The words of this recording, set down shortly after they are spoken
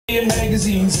In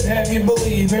magazines, have you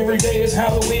believe every day is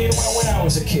Halloween? Well, when I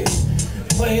was a kid,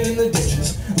 playing in the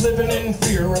ditches, living in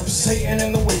fear of Satan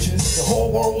and the witches. The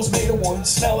whole world was made of wood,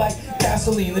 smelled like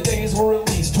gasoline. The days were at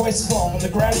least twice as long, and the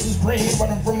grass was green.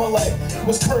 Running from my leg,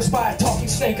 was cursed by a talking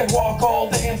snake. I'd walk all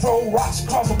day and throw rocks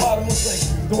across the bottomless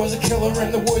lake. There was a killer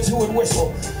in the woods who would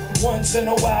whistle. Once in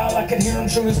a while I could hear him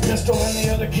shoot his pistol, and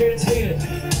the other kids hated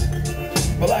me.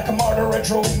 But like a martyr, I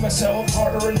drove myself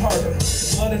harder and harder.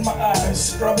 Blood in my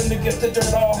eyes, scrubbing to get the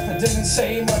dirt off. I didn't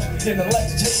say much, didn't like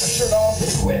to take my shirt off. It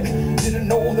was quick, didn't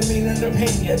know the meaning of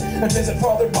pain yet. I'd visit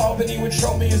Father Bob and he would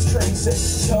show me his train set.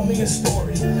 Tell me a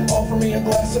story, offer me a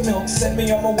glass of milk, send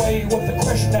me on my way with the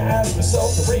question to ask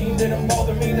myself. The rain didn't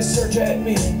bother me to search at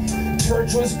meaning.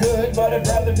 Church was good, but I'd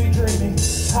rather be dreaming.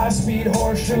 High-speed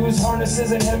horseshoes,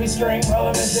 harnesses, and heavy string.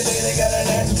 Relevant today, they got an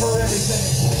answer for everything.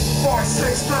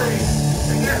 463.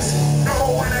 Yes,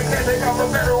 no, and I can't think of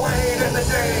a better way than the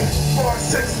day.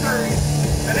 463.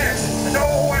 And yes, no,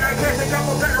 and I can't think of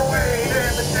a better way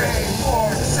than the day.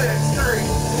 463.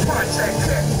 Punch that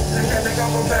kick. I can't think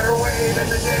of a better way than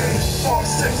the day.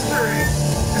 463.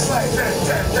 It's like that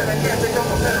death, and I can't think of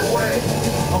a better way.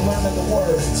 I'm learning the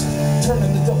words,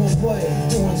 turning the double play,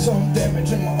 doing some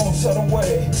damage in my own subtle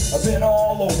way. I've been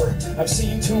all over, I've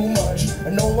seen too much.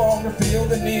 I no longer feel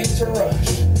the need to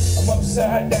rush. I'm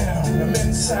upside down, I'm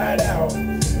inside out.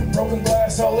 Broken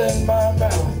glass all in my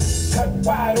mouth. Cut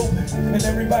wide open, and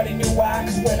everybody knew why.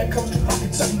 Cause when it comes to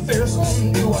rocking something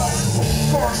fearsome, do I?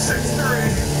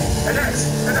 463, and X,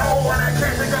 and O, and I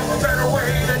can't think of a better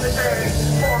way than the day.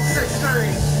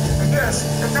 463. Yes,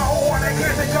 and no one, I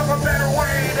can't think of a better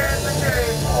way than the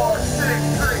day.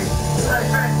 463. It's like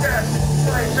that death.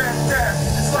 It's like that death.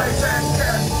 It's like that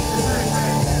death. It's like that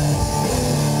death.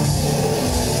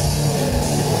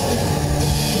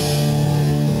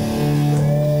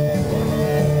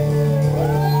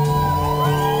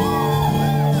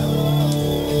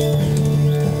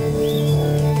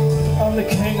 I'm the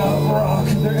king of rock.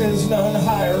 There is none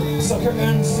higher. Sucker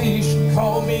MC should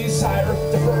call me sire.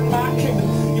 To burn my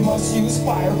kingdom, you must use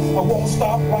fire. I won't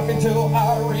stop rocking till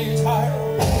I retire.